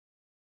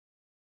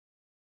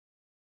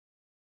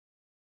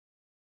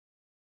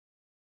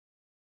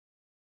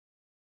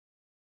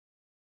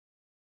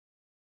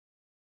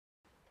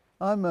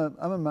I'm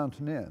a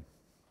mountaineer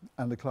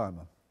and a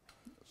climber,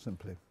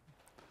 simply,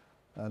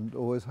 and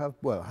always have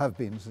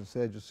been since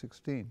the age of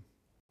 16.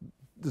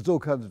 There's all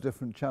kinds of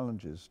different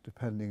challenges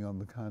depending on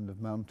the kind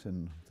of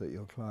mountain that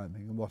you're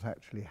climbing and what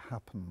actually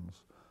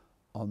happens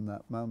on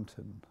that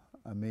mountain.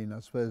 I mean, I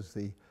suppose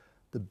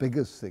the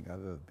biggest thing I've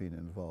ever been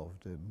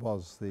involved in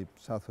was the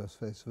southwest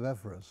face of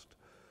Everest,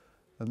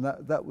 and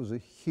that was a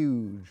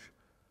huge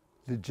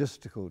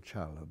logistical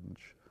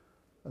challenge.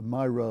 And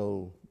my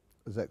role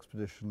as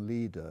expedition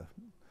leader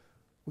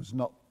was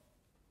not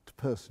to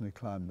personally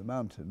climb the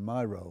mountain.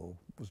 My role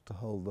was to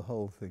hold the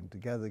whole thing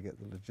together, get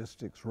the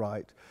logistics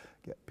right,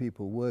 get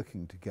people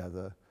working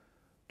together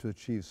to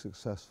achieve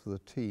success for the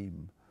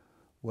team.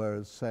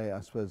 Whereas, say, I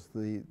suppose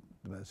the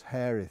most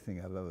hairy thing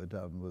I've ever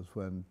done was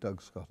when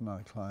Doug Scott and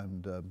I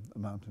climbed a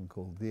mountain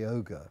called the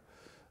Ogre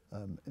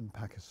in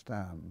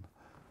Pakistan.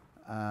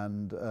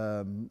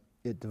 And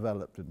it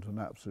developed into an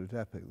absolute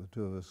epic. The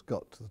two of us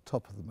got to the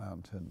top of the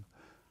mountain.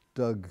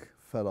 Doug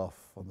fell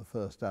off on the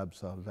first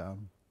abseil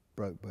down,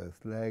 broke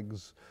both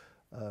legs.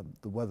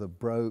 The weather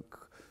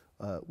broke.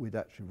 We'd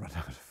actually run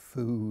out of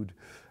food,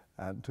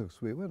 and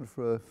we went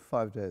for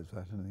 5 days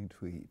without anything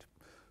to eat.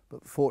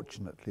 But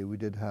fortunately, we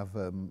did have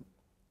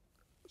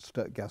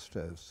gas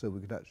stoves, so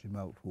we could actually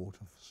melt water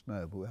for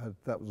snow. But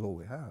that was all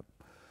we had.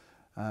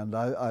 And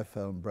I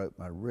fell and broke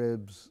my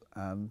ribs,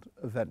 and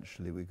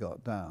eventually we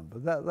got down.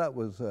 But that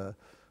was a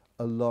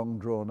long,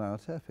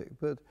 drawn-out epic.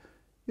 But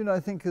you know,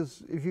 I think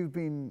if you've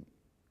been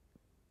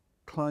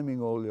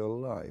climbing all your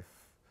life,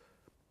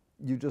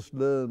 you just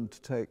learn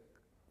to take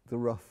the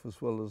rough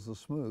as well as the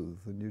smooth,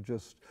 and you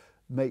just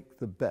make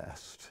the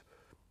best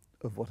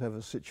of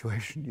whatever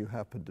situation you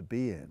happen to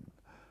be in,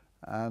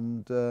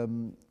 and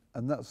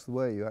that's the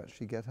way you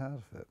actually get out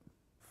of it.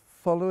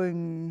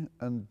 Following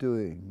and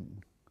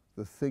doing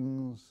the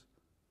things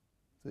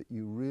that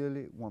you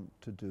really want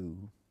to do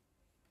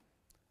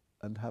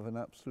and have an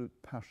absolute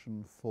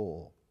passion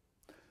for,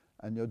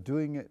 and you're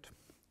doing it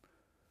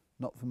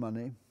not for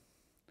money,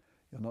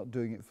 you're not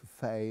doing it for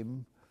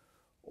fame,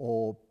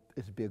 or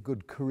it'd be a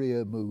good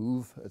career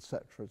move,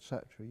 etc.,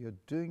 etc. You're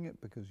doing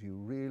it because you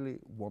really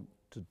want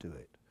to do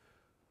it.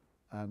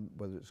 And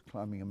whether it's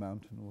climbing a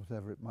mountain or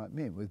whatever it might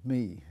mean. With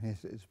me,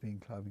 it's been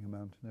climbing a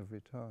mountain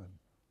every time.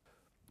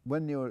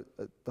 When you're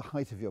at the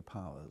height of your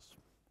powers,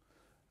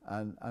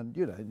 and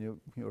you know,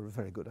 you're a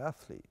very good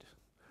athlete,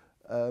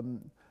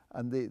 and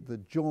the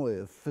joy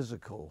of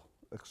physical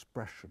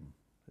expression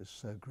is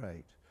so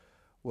great.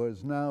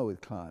 Whereas now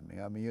with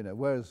climbing, I mean, you know,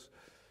 whereas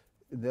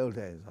in the old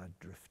days I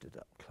drifted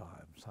up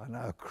climbs, I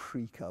now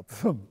creak up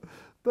them,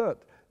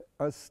 but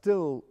I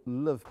still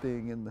love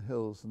being in the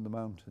hills and the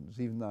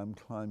mountains, even though I'm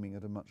climbing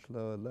at a much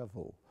lower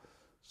level.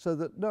 So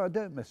that, no, I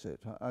don't miss it.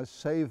 I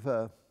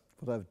savour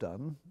what I've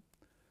done,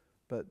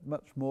 but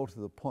much more to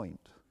the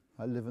point,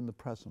 I live in the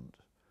present,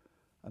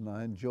 and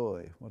I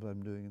enjoy what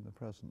I'm doing in the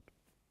present.